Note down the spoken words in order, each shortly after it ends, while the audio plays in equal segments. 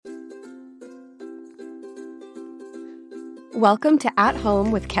Welcome to At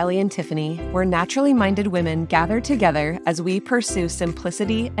Home with Kelly and Tiffany, where naturally minded women gather together as we pursue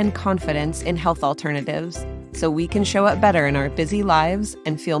simplicity and confidence in health alternatives so we can show up better in our busy lives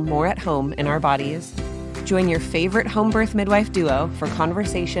and feel more at home in our bodies. Join your favorite home birth midwife duo for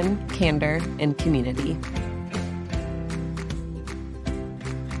conversation, candor, and community.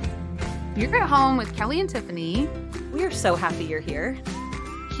 You're at home with Kelly and Tiffany. We are so happy you're here.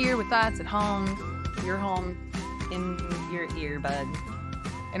 Here with us at home. You're home. In your earbud.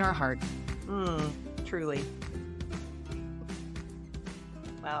 In our heart. Truly.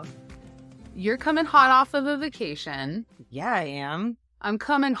 Wow. You're coming hot off of a vacation. Yeah, I am. I'm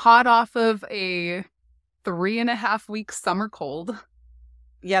coming hot off of a 3.5-week summer cold.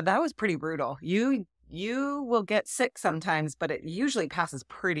 Yeah, that was pretty brutal. You will get sick sometimes, but it usually passes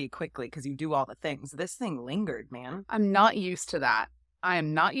pretty quickly because you do all the things. This thing lingered, man. I'm not used to that. I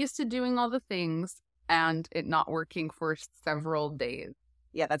am not used to doing all the things and it not working for several days.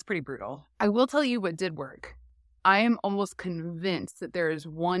 Yeah, that's pretty brutal. I will tell you what did work. I am almost convinced that there is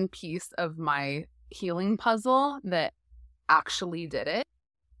one piece of my healing puzzle that actually did it,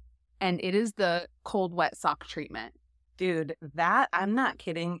 and it is the cold, wet sock treatment. Dude, that, I'm not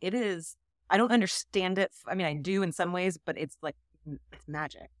kidding. It is, I don't understand it. I mean, I do in some ways, but it's like, it's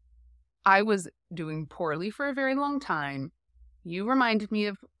magic. I was doing poorly for a very long time. You reminded me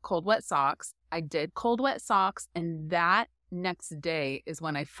of cold, wet socks. I did cold, wet socks, and that next day is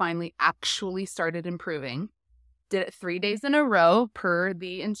when I finally actually started improving. Did it 3 days in a row per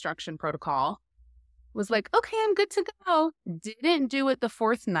the instruction protocol. Was like, okay, I'm good to go. Didn't do it the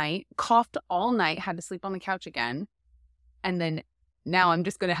fourth night. Coughed all night. Had to sleep on the couch again. And then now I'm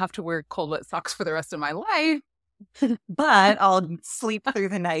just going to have to wear cold, wet socks for the rest of my life. But I'll sleep through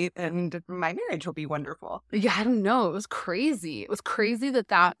the night and my marriage will be wonderful. Yeah, I don't know. It was crazy. It was crazy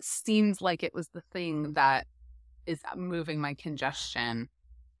that seems like it was the thing that is moving my congestion.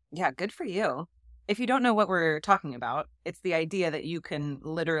 Yeah, good for you. If you don't know what we're talking about, it's the idea that you can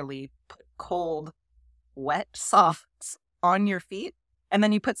literally put cold, wet socks on your feet and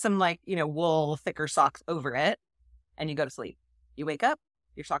then you put some wool, thicker socks over it and you go to sleep. You wake up,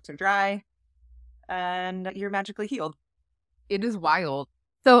 your socks are dry, and you're magically healed. It is wild.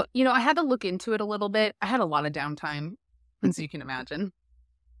 So, I had to look into it a little bit. I had a lot of downtime, as you can imagine.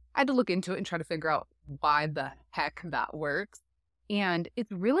 I had to look into it and try to figure out why the heck that works. And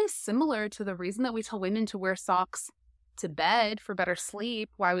it's really similar to the reason that we tell women to wear socks to bed for better sleep,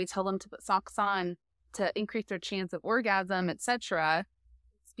 why we tell them to put socks on to increase their chance of orgasm, etc.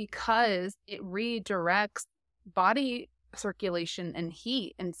 It's because it redirects body circulation and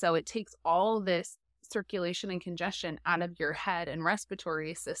heat. And so it takes all this circulation and congestion out of your head and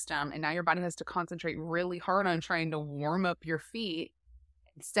respiratory system. And now your body has to concentrate really hard on trying to warm up your feet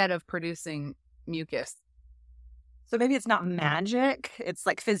instead of producing mucus. So maybe it's not magic. It's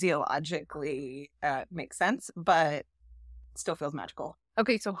like physiologically makes sense, but it still feels magical.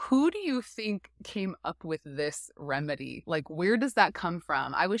 Okay, so who do you think came up with this remedy? Like, where does that come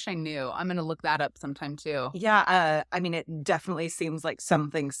from? I wish I knew. I'm going to look that up sometime too. Yeah, I mean, it definitely seems like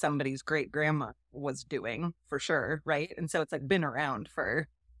something somebody's great grandma was doing for sure, right? And so it's like been around for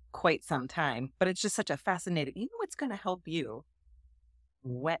quite some time, but it's just such a fascinating, what's going to help you?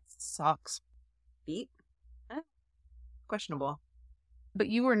 Wet socks, feet? Questionable. But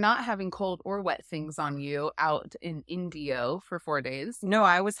you were not having cold or wet things on you out in Indio for 4 days. No,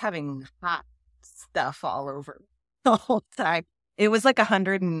 I was having hot stuff all over the whole time. It was like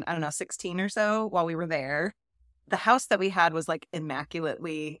 116 or so while we were there. The house that we had was like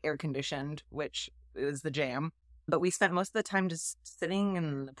immaculately air conditioned, which was the jam. But we spent most of the time just sitting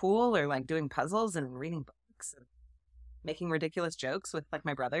in the pool or like doing puzzles and reading books and making ridiculous jokes with like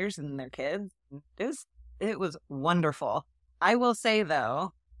my brothers and their kids. It was wonderful. I will say,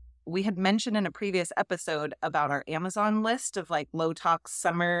 though, we had mentioned in a previous episode about our Amazon list of like low tox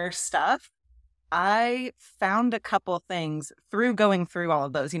summer stuff. I found a couple things through going through all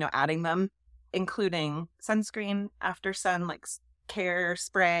of those, adding them, including sunscreen, after sun, like care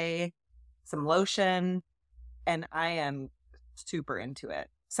spray, some lotion, and I am super into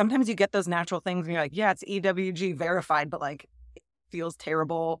it. Sometimes you get those natural things and you're like, yeah, it's EWG verified, but like it feels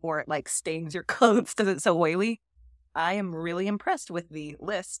terrible or it like stains your clothes because it's so oily. I am really impressed with the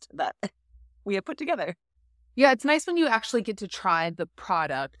list that we have put together. Yeah, it's nice when you actually get to try the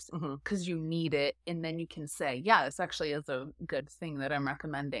product because you need it. And then you can say, yeah, this actually is a good thing that I'm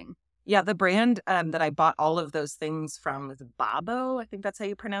recommending. Yeah, the brand that I bought all of those things from is Babo. I think that's how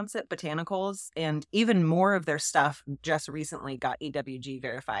you pronounce it, Botanicals. And even more of their stuff just recently got EWG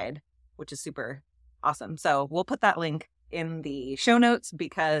verified, which is super awesome. So we'll put that link in the show notes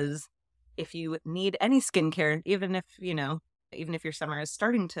because if you need any skincare, even if your summer is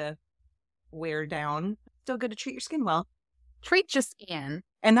starting to wear down, still good to treat your skin well. Treat just in.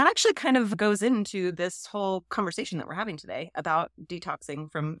 And that actually kind of goes into this whole conversation that we're having today about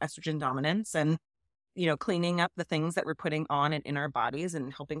detoxing from estrogen dominance and, cleaning up the things that we're putting on and in our bodies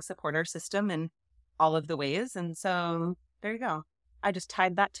and helping support our system in all of the ways. And so there you go. I just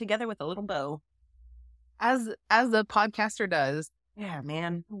tied that together with a little bow. As the podcaster does. Yeah,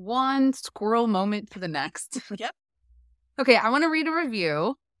 man. One squirrel moment to the next. Yep. Okay, I want to read a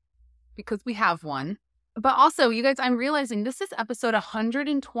review because we have one. But also, you guys, I'm realizing this is episode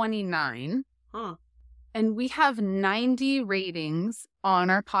 129. And we have 90 ratings on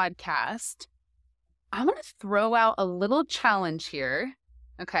our podcast. I want to throw out a little challenge here.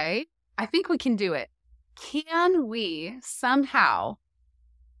 Okay? I think we can do it. Can we somehow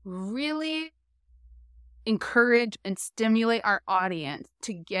really encourage and stimulate our audience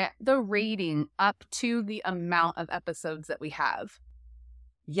to get the rating up to the amount of episodes that we have?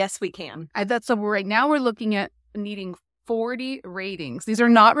 Yes, we can. So right now we're looking at needing 40 ratings. These are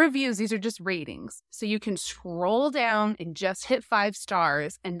not reviews. These are just ratings. So you can scroll down and just hit 5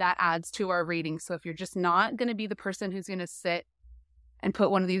 stars, and that adds to our rating. So if you're just not going to be the person who's going to sit and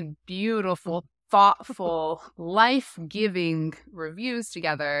put one of these beautiful, thoughtful, life-giving reviews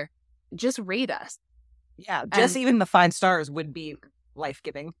together, just rate us. Yeah, just even the 5 stars would be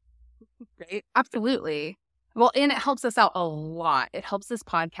life-giving, right? Absolutely. Well, and it helps us out a lot. It helps this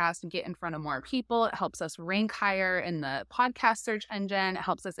podcast get in front of more people. It helps us rank higher in the podcast search engine. It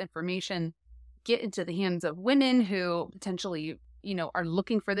helps us information get into the hands of women who potentially, are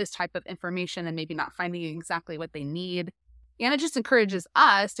looking for this type of information and maybe not finding exactly what they need. And it just encourages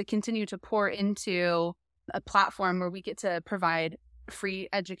us to continue to pour into a platform where we get to provide free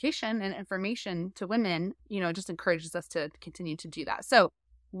education and information to women. It just encourages us to continue to do that. So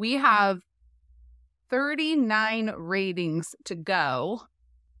we have 39 ratings to go.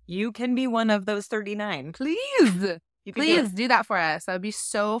 You can be one of those 39. Please do that for us. That would be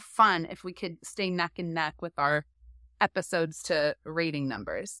so fun if we could stay neck and neck with our episodes to rating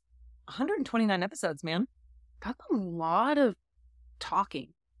numbers. 129 episodes, man. That's a lot of talking.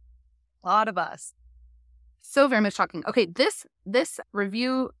 A lot of us. So very much talking. Okay, this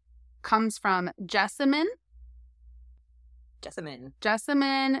review comes from Jessamine.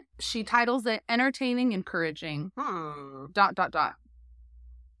 She titles it entertaining, encouraging. ... What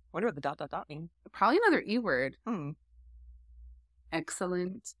do the ... mean? Probably another E word.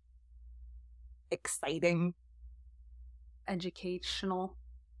 Excellent. Exciting. Educational.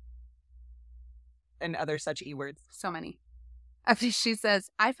 And other such E words. So many. She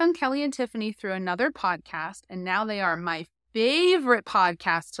says, I found Kelly and Tiffany through another podcast, and now they are my favorite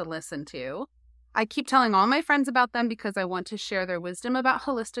podcast to listen to. I keep telling all my friends about them because I want to share their wisdom about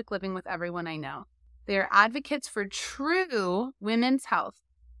holistic living with everyone I know. They are advocates for true women's health.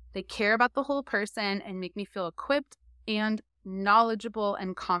 They care about the whole person and make me feel equipped and knowledgeable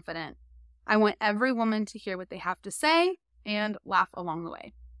and confident. I want every woman to hear what they have to say and laugh along the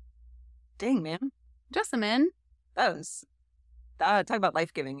way. Dang, man. Jessamine. Talk about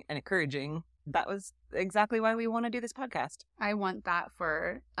life-giving and encouraging. That was exactly why we want to do this podcast. I want that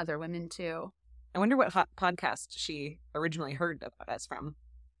for other women too. I wonder what podcast she originally heard about us from.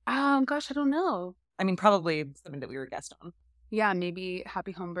 Gosh, I don't know. I mean, probably something that we were a guest on. Yeah, maybe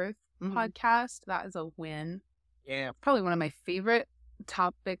Happy Home Birth podcast. That is a win. Yeah. Probably one of my favorite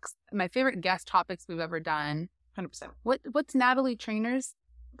topics, my favorite guest topics we've ever done. 100%. What's Natalie Trainor's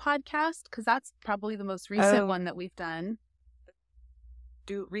podcast? Because that's probably the most recent one that we've done.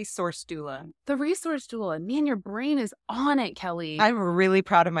 Resource doula. The resource doula. Man, your brain is on it, Kelly. I'm really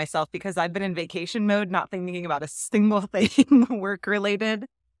proud of myself because I've been in vacation mode, not thinking about a single thing work related,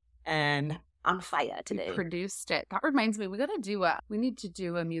 and on fire today. We produced it. That reminds me, we need to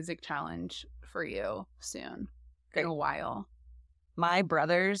do a music challenge for you soon. Great. In a while. My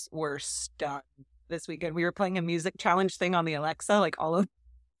brothers were stunned this weekend. We were playing a music challenge thing on the Alexa, all of,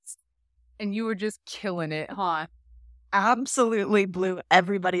 and you were just killing it, huh? Absolutely blew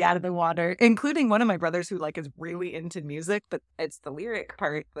everybody out of the water, including one of my brothers who is really into music, but it's the lyric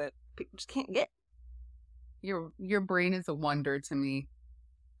part that people just can't get. Your brain is a wonder to me.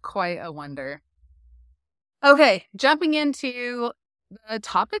 Quite a wonder. Okay, jumping into the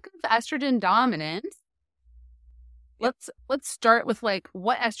topic of estrogen dominance. Yep. Let's start with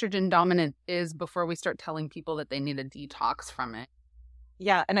what estrogen dominance is before we start telling people that they need a detox from it.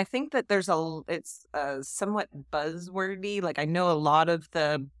 Yeah, and I think that it's somewhat buzzwordy. I know a lot of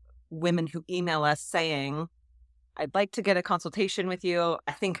the women who email us saying, I'd like to get a consultation with you.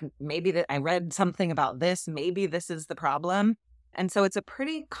 I think maybe that I read something about this. Maybe this is the problem. And so it's a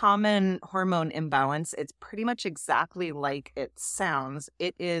pretty common hormone imbalance. It's pretty much exactly like it sounds.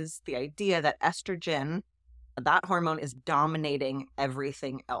 It is the idea that estrogen, that hormone, is dominating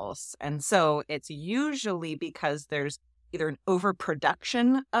everything else. And so it's usually because there's either an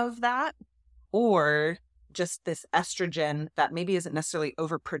overproduction of that or just this estrogen that maybe isn't necessarily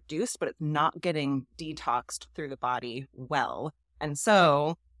overproduced, but it's not getting detoxed through the body well. And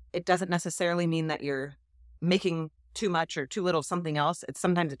so it doesn't necessarily mean that you're making too much or too little of something else.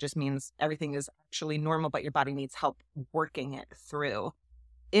 Sometimes it just means everything is actually normal, but your body needs help working it through.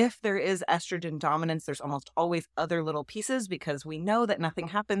 If there is estrogen dominance, there's almost always other little pieces because we know that nothing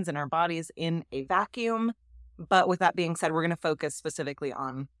happens in our bodies in a vacuum. But with that being said, we're going to focus specifically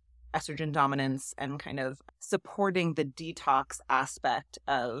on estrogen dominance and kind of supporting the detox aspect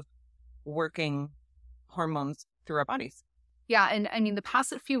of working hormones through our bodies. Yeah. And I mean, the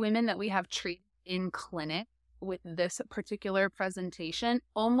past few women that we have treated in clinic with this particular presentation,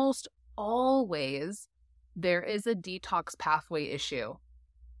 almost always there is a detox pathway issue.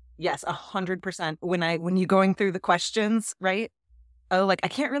 Yes, 100%. When you going through the questions, right? Oh, like I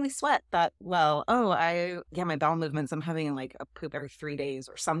can't really sweat that well. Oh, my bowel movements, I'm having like a poop every 3 days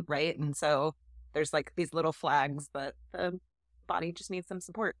or something, right? And so there's like these little flags that the body just needs some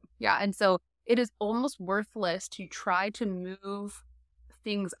support. Yeah. And so it is almost worthless to try to move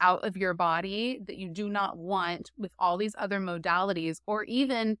things out of your body that you do not want with all these other modalities, or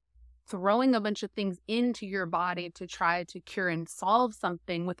even throwing a bunch of things into your body to try to cure and solve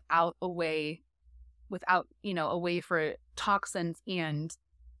something without a way for toxins and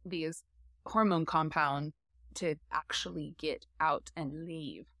these hormone compounds to actually get out and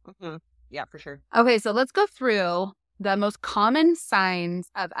leave. Mm-hmm. Yeah, for sure. Okay, so let's go through the most common signs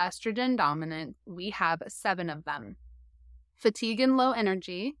of estrogen dominance. We have 7 of them: fatigue and low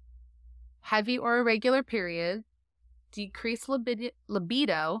energy, heavy or irregular periods, decreased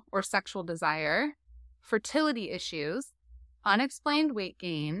libido or sexual desire, fertility issues, unexplained weight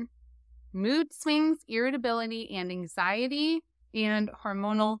gain, mood swings, irritability and anxiety, and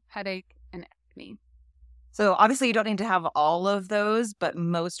hormonal headache and acne. So obviously you don't need to have all of those, but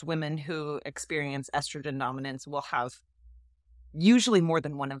most women who experience estrogen dominance will have usually more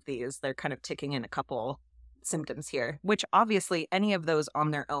than one of these. They're kind of ticking in a couple symptoms here, which obviously any of those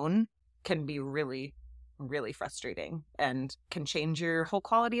on their own can be really, really frustrating and can change your whole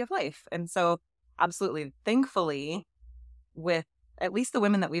quality of life. And so absolutely, thankfully, with at least the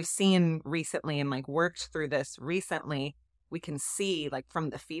women that we've seen recently and like worked through this recently, we can see like from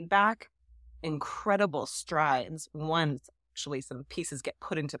the feedback, incredible strides once actually some pieces get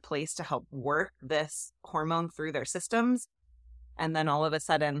put into place to help work this hormone through their systems. And then all of a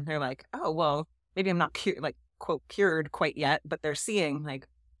sudden they're like, oh, well, maybe I'm not quote cured quite yet, but they're seeing like,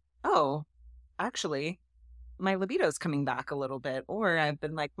 oh, actually my libido's coming back a little bit, or I've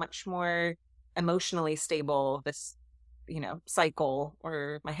been like much more emotionally stable this cycle,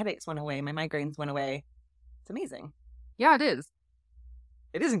 or my headaches went away, my migraines went away. It's amazing. Yeah, it is.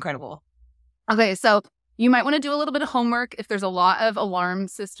 It is incredible. Okay, so you might want to do a little bit of homework if there's a lot of alarm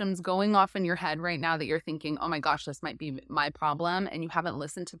systems going off in your head right now that you're thinking, oh my gosh, this might be my problem, and you haven't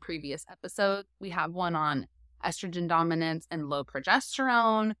listened to previous episodes. We have one on estrogen dominance and low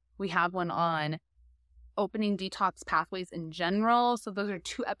progesterone. We have one on opening detox pathways in general. So those are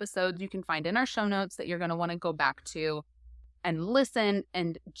 2 episodes you can find in our show notes that you're going to want to go back to and listen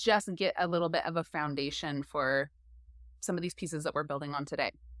and just get a little bit of a foundation for some of these pieces that we're building on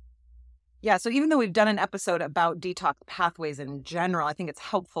today. Yeah, so even though we've done an episode about detox pathways in general, I think it's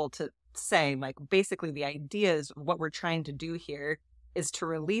helpful to say, like, basically the idea is what we're trying to do here is to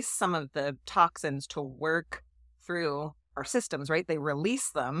release some of the toxins to work through our systems, right? They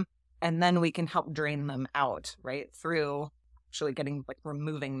release them, and then we can help drain them out, right? Through actually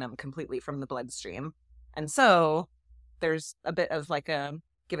removing them completely from the bloodstream. And so there's a bit of like a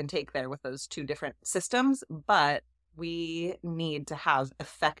give and take there with those 2 different systems, but we need to have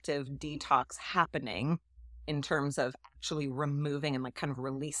effective detox happening in terms of actually removing and like kind of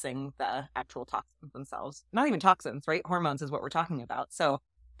releasing the actual toxins themselves. Not even toxins, right? Hormones is what we're talking about. So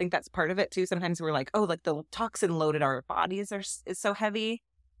I think that's part of it too. Sometimes we're like, oh, like the toxin loaded our bodies is so heavy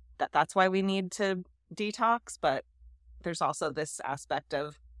that's why we need to detox. But there's also this aspect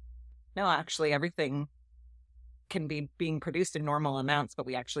of, no, actually everything can be being produced in normal amounts, but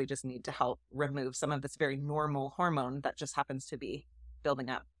we actually just need to help remove some of this very normal hormone that just happens to be building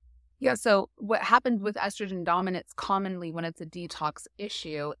up. Yeah. So what happens with estrogen dominance commonly when it's a detox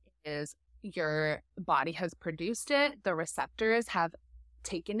issue is your body has produced it. The receptors have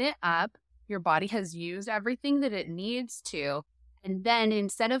taken it up. Your body has used everything that it needs to. And then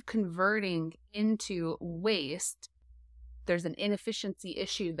instead of converting into waste, there's an inefficiency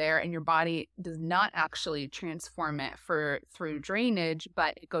issue there and your body does not actually transform it through drainage,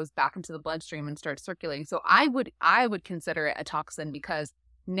 but it goes back into the bloodstream and starts circulating. So I would consider it a toxin, because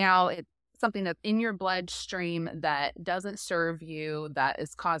now it's something that's in your bloodstream that doesn't serve you, that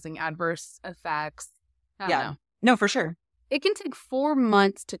is causing adverse effects. I don't know. No, for sure. It can take 4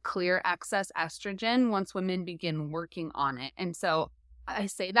 months to clear excess estrogen once women begin working on it. And so I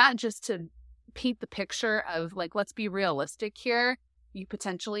say that just to paint the picture of, like, let's be realistic here. You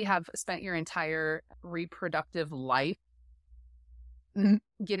potentially have spent your entire reproductive life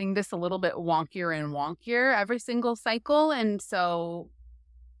getting this a little bit wonkier and wonkier every single cycle. And so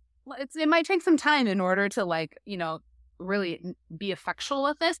it might take some time in order to, like, you know, really be effectual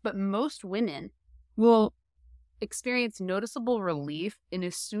with this. But most women will experience noticeable relief in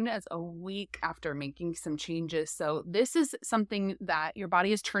as soon as a week after making some changes. So this is something that your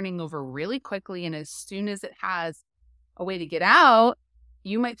body is turning over really quickly. And as soon as it has a way to get out,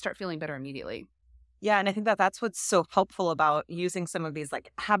 you might start feeling better immediately. Yeah. And I think that that's what's so helpful about using some of these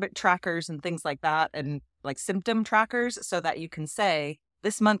like habit trackers and things like that, and like symptom trackers, so that you can say,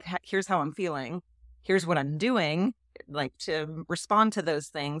 this month, here's how I'm feeling. Here's what I'm doing, like, to respond to those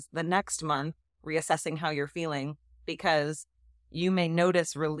things. The next month, reassessing how you're feeling, because you may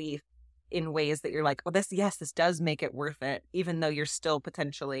notice relief in ways that you're like, oh, this does make it worth it, even though you're still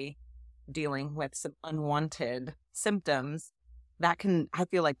potentially dealing with some unwanted symptoms. I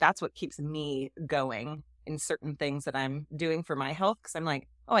feel like that's what keeps me going in certain things that I'm doing for my health, because I'm like,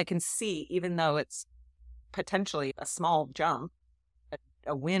 oh, I can see, even though it's potentially a small jump,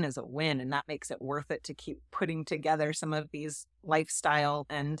 a win is a win, and that makes it worth it to keep putting together some of these lifestyle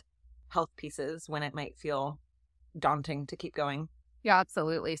and health pieces when it might feel daunting to keep going. Yeah,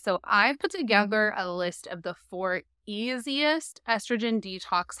 absolutely. So I've put together a list of the 4 easiest estrogen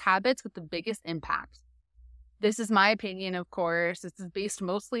detox habits with the biggest impact. This is my opinion, of course. This is based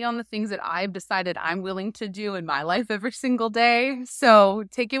mostly on the things that I've decided I'm willing to do in my life every single day. So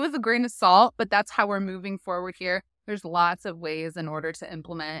take it with a grain of salt, but that's how we're moving forward here. There's lots of ways in order to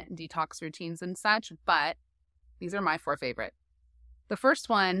implement detox routines and such, but these are my 4 favorite. The first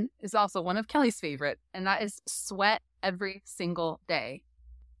one is also one of Kelly's favorite, and that is sweat every single day.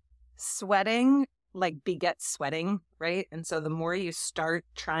 Sweating, like, begets sweating, right? And so the more you start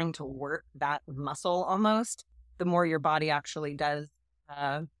trying to work that muscle almost, the more your body actually does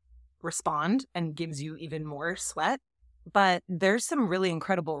respond and gives you even more sweat. But there's some really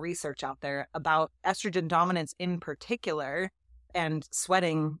incredible research out there about estrogen dominance in particular and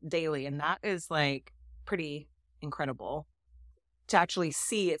sweating daily. And that is, like, pretty incredible to actually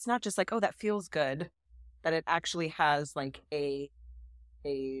see. It's not just like, oh, that feels good, that it actually has like a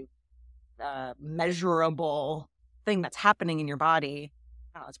measurable thing that's happening in your body.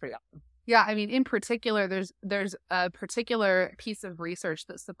 Oh, that's pretty awesome. Yeah, I mean, in particular, there's a particular piece of research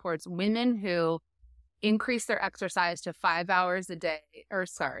that supports women who increase their exercise to 5 hours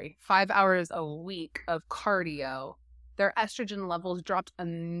a week of cardio. Their estrogen levels dropped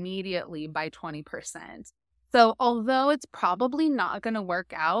immediately by 20%. So although it's probably not going to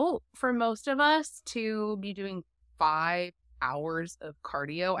work out for most of us to be doing 5 hours of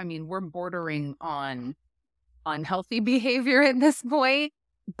cardio, I mean, we're bordering on unhealthy behavior at this point,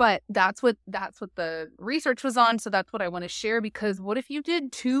 but that's what the research was on. So that's what I want to share, because what if you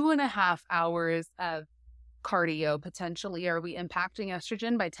did 2.5 hours of cardio? Potentially, are we impacting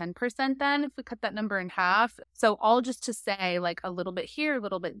estrogen by 10% then if we cut that number in half? So all just to say, like, a little bit here, a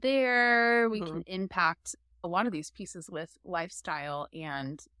little bit there, we can impact a lot of these pieces with lifestyle.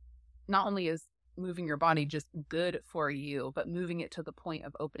 And not only is moving your body just good for you, but moving it to the point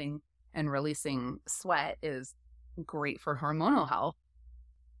of opening and releasing sweat is great for hormonal health.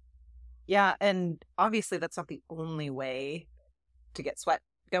 Yeah, and obviously that's not the only way to get sweat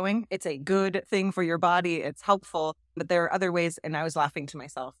going. It's a good thing for your body. It's helpful, but there are other ways. And I was laughing to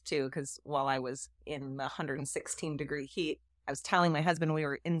myself too, because while I was in the 116-degree heat, I was telling my husband we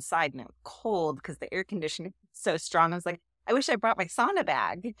were inside and it was cold because the air conditioning was so strong. I was like, I wish I brought my sauna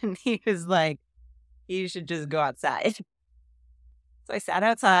bag. And he was like, you should just go outside. So I sat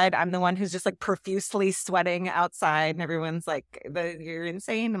outside. I'm the one who's just like profusely sweating outside. And everyone's like, you're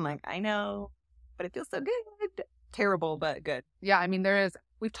insane. I'm like, I know, but it feels so good. Terrible, but good. Yeah, I mean,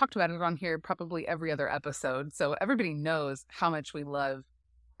 we've talked about it on here probably every other episode. So everybody knows how much we love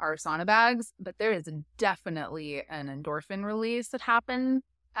our sauna bags, but there is definitely an endorphin release that happens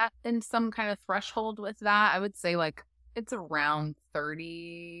in some kind of threshold with that. I would say like it's around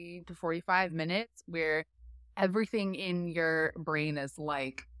 30 to 45 minutes where everything in your brain is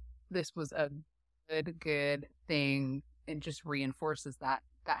like, this was a good thing, and just reinforces that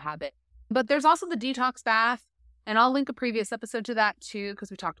habit. But there's also the detox bath. And I'll link a previous episode to that too, because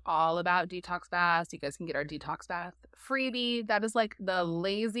we talked all about detox baths. You guys can get our detox bath freebie. That is like the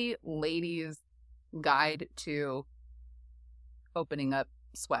lazy lady's guide to opening up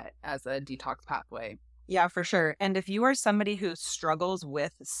sweat as a detox pathway. Yeah, for sure. And if you are somebody who struggles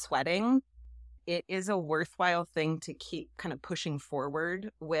with sweating, it is a worthwhile thing to keep kind of pushing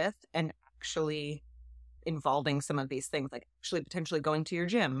forward with and actually involving some of these things, like actually potentially going to your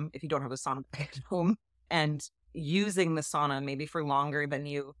gym if you don't have a sauna at home and using the sauna maybe for longer than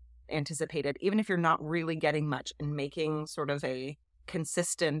you anticipated, even if you're not really getting much, and making sort of a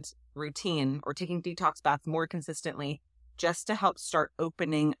consistent routine or taking detox baths more consistently just to help start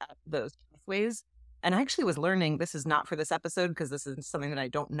opening up those pathways. And I actually was learning, this is not for this episode because this is something that I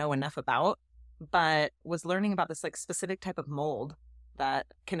don't know enough about, but was learning about this like specific type of mold that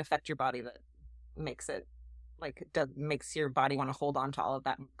can affect your body that makes it like makes your body want to hold on to all of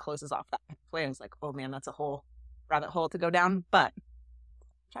that and closes off that pathway. I was like, oh man, that's a whole rabbit hole to go down. But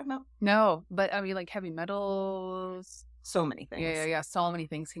talking about but I mean, like heavy metals, so many things. Yeah. So many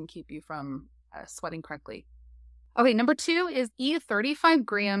things can keep you from sweating correctly. Okay, number 2 is eat 35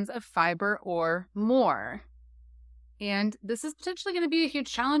 grams of fiber or more. And this is potentially going to be a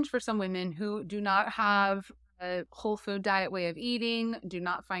huge challenge for some women who do not have a whole food diet way of eating, do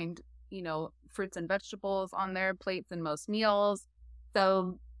not find, fruits and vegetables on their plates in most meals.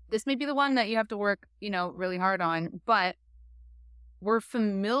 So this may be the one that you have to work, really hard on. But we're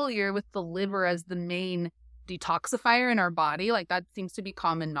familiar with the liver as the main detoxifier in our body. Like that seems to be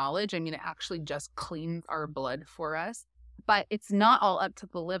common knowledge. I mean, it actually just cleans our blood for us. But it's not all up to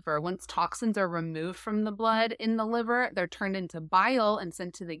the liver. Once toxins are removed from the blood in the liver, they're turned into bile and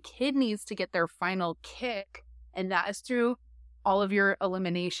sent to the kidneys to get their final kick. And that is through all of your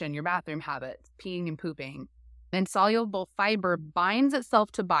elimination, your bathroom habits, peeing and pooping. And soluble fiber binds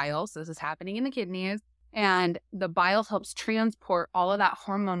itself to bile. So this is happening in the kidneys. And the bile helps transport all of that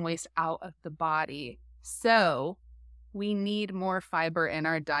hormone waste out of the body. So we need more fiber in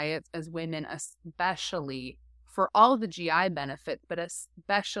our diets as women, especially for all the GI benefits, but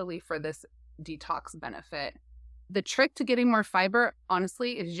especially for this detox benefit. The trick to getting more fiber,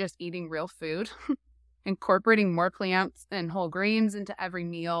 honestly, is just eating real food, incorporating more plants and whole grains into every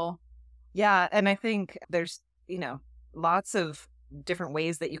meal. Yeah, and I think there's, lots of different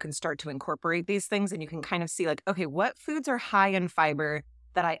ways that you can start to incorporate these things, and you can kind of see like, okay, what foods are high in fiber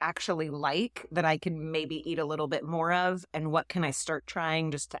that I actually like, that I can maybe eat a little bit more of, and what can I start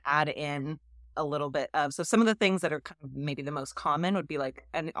trying just to add in a little bit of. So some of the things that are kind of maybe the most common would be like,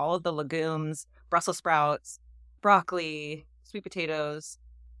 and all of the legumes, Brussels sprouts, broccoli, sweet potatoes.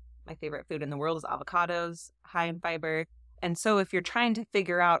 My favorite food in the world is avocados, high in fiber. And so if you're trying to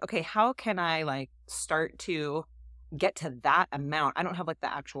figure out, okay, how can I like start to get to that amount? I don't have like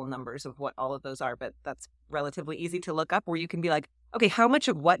the actual numbers of what all of those are, but that's relatively easy to look up, where you can be like, okay, how much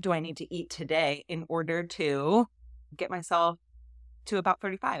of what do I need to eat today in order to get myself to about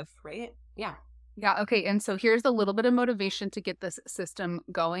 35, right? Yeah. Okay. And so here's a little bit of motivation to get this system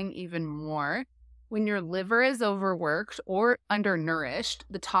going even more. When your liver is overworked or undernourished,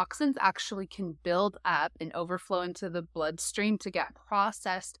 the toxins actually can build up and overflow into the bloodstream to get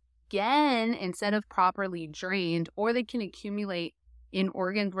processed again instead of properly drained, or they can accumulate in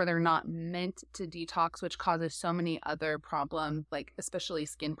organs where they're not meant to detox, which causes so many other problems, like especially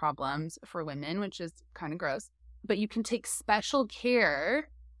skin problems for women, which is kind of gross. But you can take special care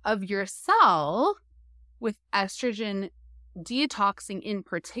of yourself with estrogen detoxing, in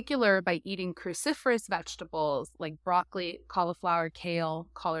particular by eating cruciferous vegetables like broccoli, cauliflower, kale,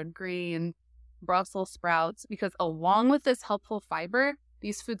 collard green, Brussels sprouts, because along with this helpful fiber,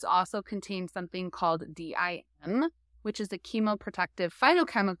 these foods also contain something called DIM, which is a chemoprotective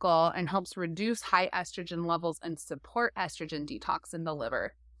phytochemical and helps reduce high estrogen levels and support estrogen detox in the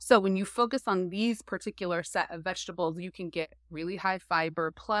liver. So when you focus on these particular set of vegetables, you can get really high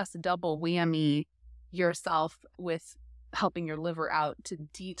fiber plus double whammy yourself with helping your liver out to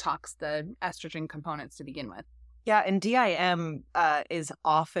detox the estrogen components to begin with. Yeah, and DIM is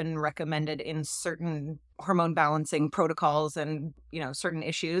often recommended in certain hormone balancing protocols and, certain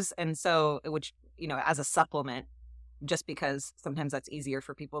issues. And so, which, as a supplement, just because sometimes that's easier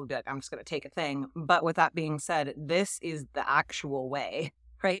for people to be like, I'm just going to take a thing. But with that being said, this is the actual way,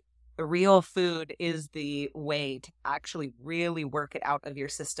 right? The real food is the way to actually really work it out of your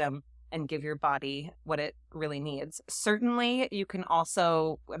system and give your body what it really needs. Certainly, you can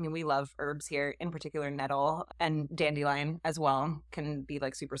also, we love herbs here, in particular nettle and dandelion as well, can be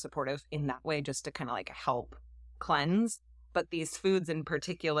like super supportive in that way, just to kind of like help cleanse. But these foods in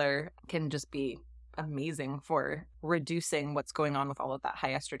particular can just be amazing for reducing what's going on with all of that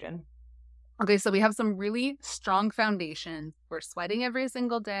high estrogen. Okay, so we have some really strong foundations. We're sweating every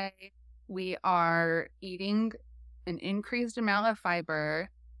single day. We are eating an increased amount of fiber.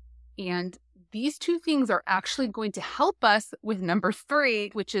 And these two things are actually going to help us with number 3,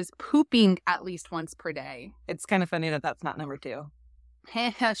 which is pooping at least once per day. It's kind of funny that that's not number 2.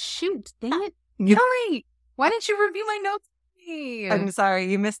 Shoot, dang it. Sorry. Why didn't you review my notes? I'm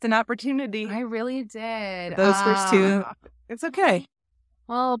sorry, you missed an opportunity. I really did. Those first 2, it's okay.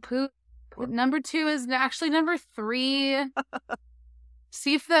 Well, poop number 2 is actually number 3.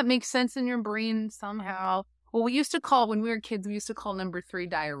 See if that makes sense in your brain somehow. Well, when we were kids, we used to call number 3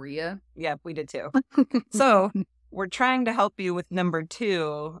 diarrhea. Yeah, we did too. So we're trying to help you with number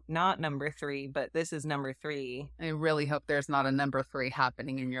 2, not number 3, but this is number 3. I really hope there's not a number 3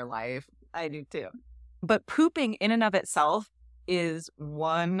 happening in your life. I do too. But pooping in and of itself is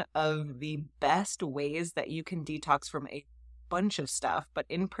one of the best ways that you can detox from a bunch of stuff, but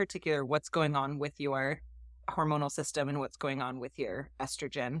in particular, what's going on with your hormonal system and what's going on with your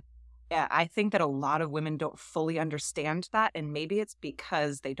estrogen. Yeah, I think that a lot of women don't fully understand that, and maybe it's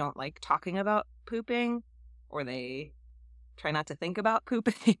because they don't like talking about pooping, or they try not to think about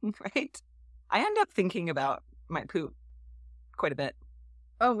pooping, right? I end up thinking about my poop quite a bit.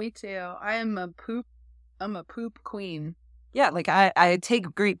 Oh, me too. I'm a poop queen. Yeah, like I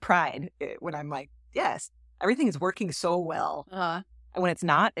take great pride when I'm like, yes, everything is working so well. And when it's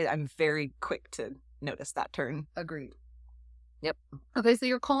not, I'm very quick to notice that turn. Agreed. Yep. Okay, so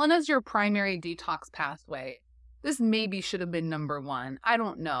your colon is your primary detox pathway. This maybe should have been number 1. I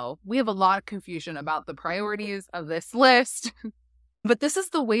don't know. We have a lot of confusion about the priorities of this list. But this is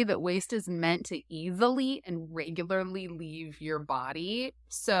the way that waste is meant to easily and regularly leave your body.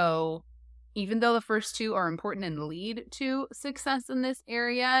 So even though the first 2 are important and lead to success in this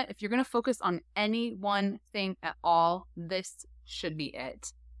area, if you're going to focus on any one thing at all, this should be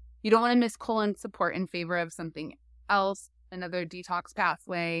it. You don't want to miss colon support in favor of something else, another detox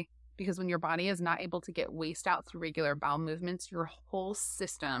pathway, because when your body is not able to get waste out through regular bowel movements, your whole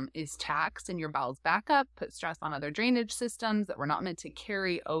system is taxed and your bowels back up, put stress on other drainage systems that were not meant to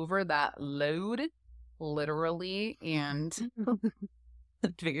carry over that load, literally and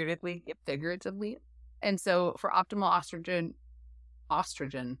figuratively. Yep, figuratively. And so for optimal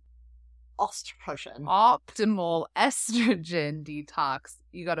optimal estrogen detox,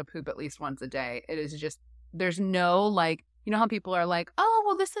 you got to poop at least once a day. It is just, there's no like, you know how people are like, oh,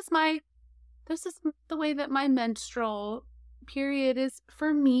 well, this is the way that my menstrual period is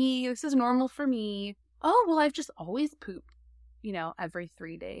for me. This is normal for me. Oh, well, I've just always pooped, every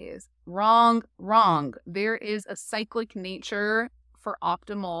 3 days. Wrong. There is a cyclic nature for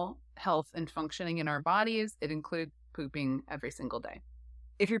optimal health and functioning in our bodies. It includes pooping every single day.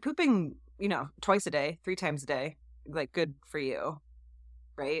 If you're pooping, twice a day, 3 times a day, like good for you,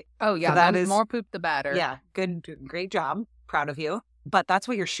 right? Oh yeah, so that is more poop the better. Yeah, good, great job, proud of you. But that's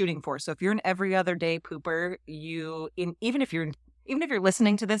what you're shooting for. So if you're an every other day pooper, even if you're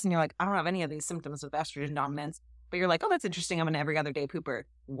listening to this and you're like, I don't have any of these symptoms of estrogen dominance, but you're like, oh, that's interesting, I'm an every other day pooper.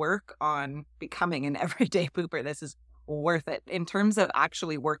 Work on becoming an everyday pooper. This is worth it. In terms of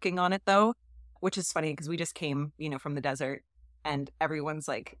actually working on it though, which is funny because we just came, from the desert and everyone's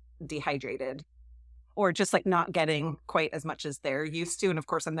like dehydrated or just like not getting quite as much as they're used to. And of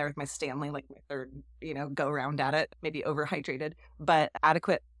course I'm there with my Stanley, like my third, go around at it, maybe overhydrated, but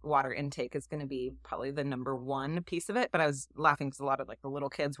adequate water intake is going to be probably the number 1 piece of it. But I was laughing because a lot of like the little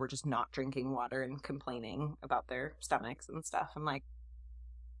kids were just not drinking water and complaining about their stomachs and stuff. I'm like,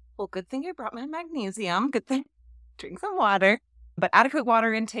 well, good thing I brought my magnesium. Good thing. Drink some water. But adequate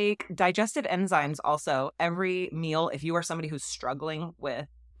water intake, digestive enzymes also. Every meal, if you are somebody who's struggling with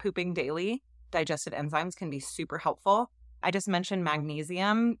pooping daily, digestive enzymes can be super helpful. I just mentioned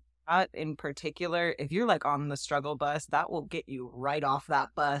magnesium. In particular, if you're like on the struggle bus, that will get you right off that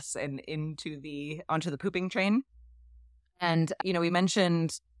bus and onto the pooping train. And, we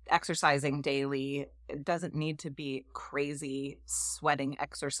mentioned exercising daily. It doesn't need to be crazy sweating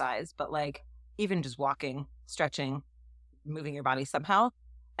exercise, but like even just walking, stretching, moving your body somehow.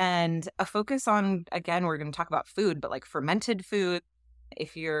 And a focus on, again, we're going to talk about food, but like fermented food.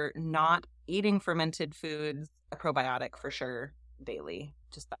 If you're not eating fermented foods, a probiotic for sure daily.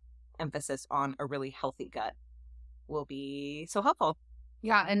 Just that emphasis on a really healthy gut will be so helpful.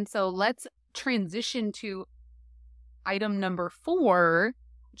 Yeah. And so let's transition to item number 4,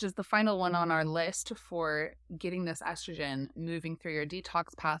 which is the final one on our list for getting this estrogen moving through your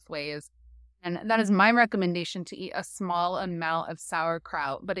detox pathways. And that is my recommendation, to eat a small amount of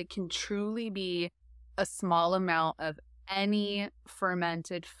sauerkraut, but it can truly be a small amount of any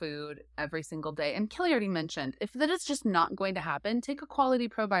fermented food every single day. And Kelly already mentioned, if that is just not going to happen, take a quality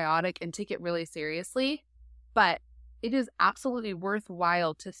probiotic and take it really seriously. But it is absolutely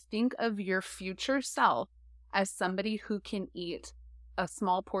worthwhile to think of your future self as somebody who can eat a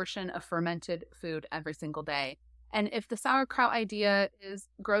small portion of fermented food every single day. And if the sauerkraut idea is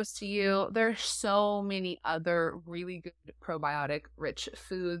gross to you, there are so many other really good probiotic-rich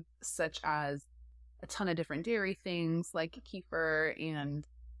foods, such as a ton of different dairy things like kefir and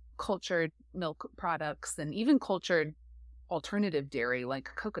cultured milk products, and even cultured alternative dairy like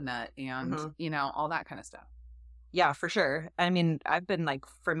coconut and, all that kind of stuff. Yeah, for sure. I mean, I've been like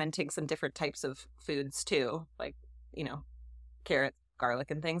fermenting some different types of foods too, like, carrots,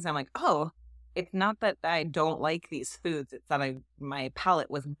 garlic and things. I'm like, oh, it's not that I don't like these foods. It's that my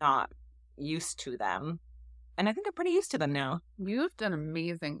palate was not used to them. And I think I'm pretty used to them now. You've done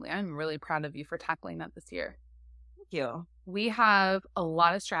amazingly. I'm really proud of you for tackling that this year. Thank you. We have a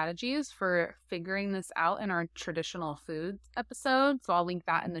lot of strategies for figuring this out in our traditional foods episode. So I'll link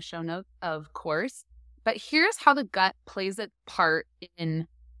that in the show notes, of course. But here's how the gut plays its part in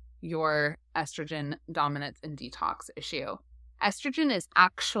your estrogen dominance and detox issue. Estrogen is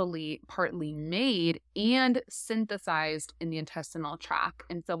actually partly made and synthesized in the intestinal tract.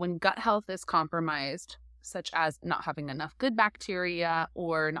 And so when gut health is compromised, such as not having enough good bacteria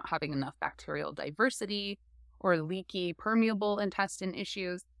or not having enough bacterial diversity or leaky permeable intestine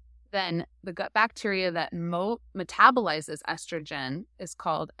issues, then the gut bacteria that metabolizes estrogen is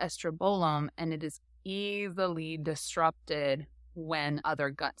called estrobolome, and it is easily disrupted when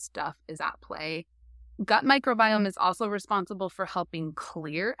other gut stuff is at play. Gut microbiome is also responsible for helping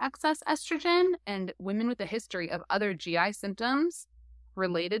clear excess estrogen, and women with a history of other GI symptoms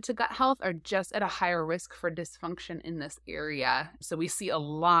related to gut health are just at a higher risk for dysfunction in this area. So we see a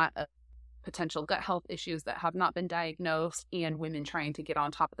lot of potential gut health issues that have not been diagnosed, and women trying to get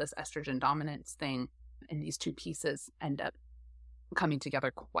on top of this estrogen dominance thing. And these two pieces end up coming together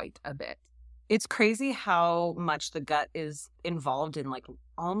quite a bit. It's crazy how much the gut is involved in like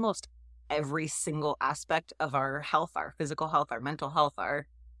almost every single aspect of our health, our physical health, our mental health, our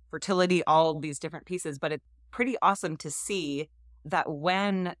fertility, all these different pieces. But it's pretty awesome to see that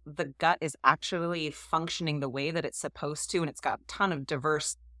when the gut is actually functioning the way that it's supposed to, and it's got a ton of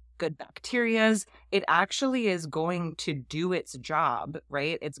diverse good bacterias, it actually is going to do its job,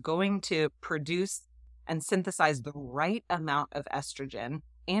 right? It's going to produce and synthesize the right amount of estrogen,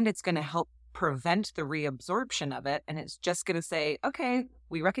 and it's going to help prevent the reabsorption of it. And it's just going to say, okay,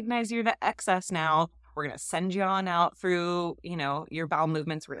 we recognize you're the excess now. We're going to send you on out through, your bowel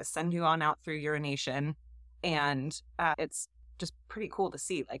movements. We're going to send you on out through urination. And it's just pretty cool to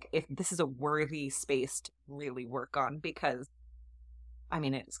see, like, if this is a worthy space to really work on, because,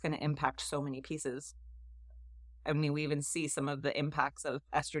 it's going to impact so many pieces. We even see some of the impacts of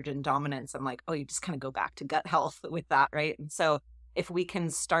estrogen dominance. I'm like, oh, you just kind of go back to gut health with that, right? And so if we can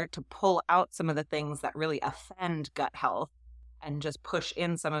start to pull out some of the things that really offend gut health and just push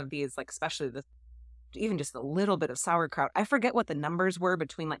in some of these, like especially even just a little bit of sauerkraut. I forget what the numbers were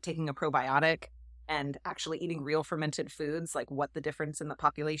between like taking a probiotic and actually eating real fermented foods, like what the difference in the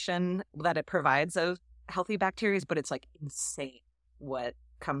population that it provides of healthy bacteria is, but it's like insane what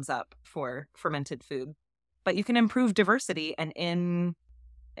comes up for fermented food. But you can improve diversity, and in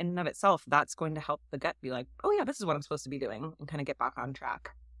and of itself, that's going to help the gut be like, oh yeah, this is what I'm supposed to be doing, and kind of get back on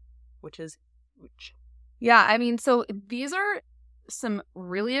track, which is huge. Yeah, so these are some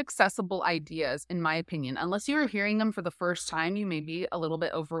really accessible ideas, in my opinion. Unless you are hearing them for the first time, you may be a little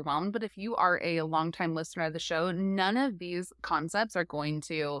bit overwhelmed. But if you are a longtime listener of the show, none of these concepts are going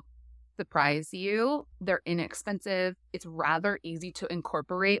to surprise you. They're inexpensive. It's rather easy to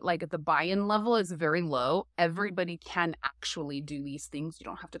incorporate. Like the buy-in level is very low. Everybody can actually do these things. You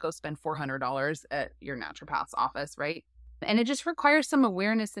don't have to go spend $400 at your naturopath's office, right? And it just requires some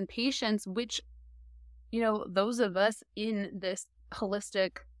awareness and patience, which, those of us in this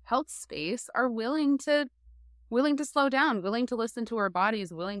holistic health space are willing to slow down, willing to listen to our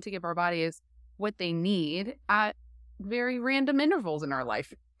bodies, willing to give our bodies what they need at very random intervals in our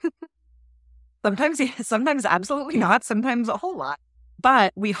life. Sometimes, yes, sometimes absolutely not, sometimes a whole lot.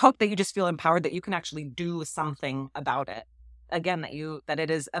 But we hope that you just feel empowered, that you can actually do something about it. Again, that it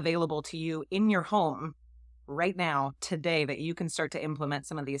is available to you in your home right now, today, that you can start to implement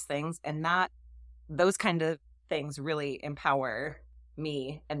some of these things. And those kind of things really empower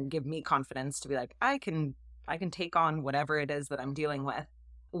me and give me confidence to be like, I can take on whatever it is that I'm dealing with.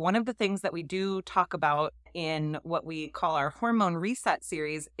 One of the things that we do talk about in what we call our hormone reset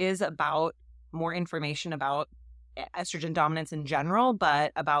series is about more information about estrogen dominance in general,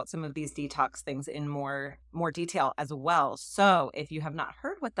 but about some of these detox things in more detail as well. So if you have not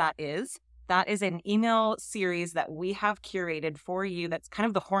heard what that is an email series that we have curated for you. That's kind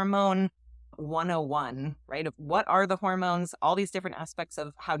of the hormone 101, right? Of what are the hormones, all these different aspects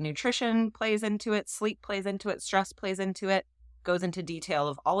of how nutrition plays into it, sleep plays into it, stress plays into it, goes into detail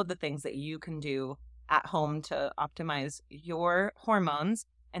of all of the things that you can do at home to optimize your hormones.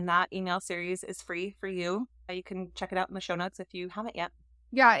 And that email series is free for you. You can check it out in the show notes if you haven't yet.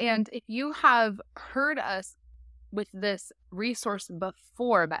 Yeah, and if you have heard us with this resource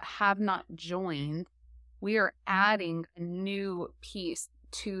before but have not joined, we are adding a new piece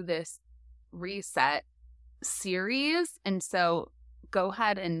to this reset series. And so go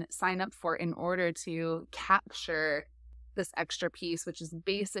ahead and sign up for it in order to capture this extra piece, which is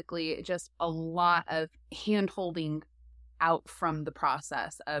basically just a lot of hand-holding out from the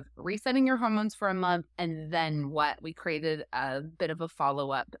process of resetting your hormones for a month. And then what we created a bit of a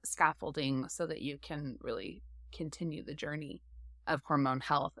follow-up scaffolding so that you can really continue the journey of hormone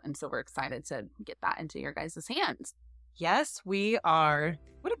health. And so we're excited to get that into your guys' hands. Yes, we are.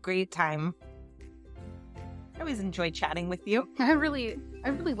 What a great time. I always enjoy chatting with you. I really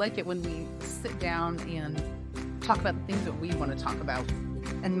like it when we sit down and talk about the things that we want to talk about.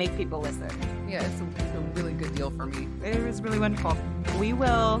 And make people listen. Yeah, it's a really good deal for me. It was really wonderful. We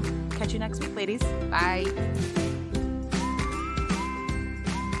will catch you next week, ladies. Bye.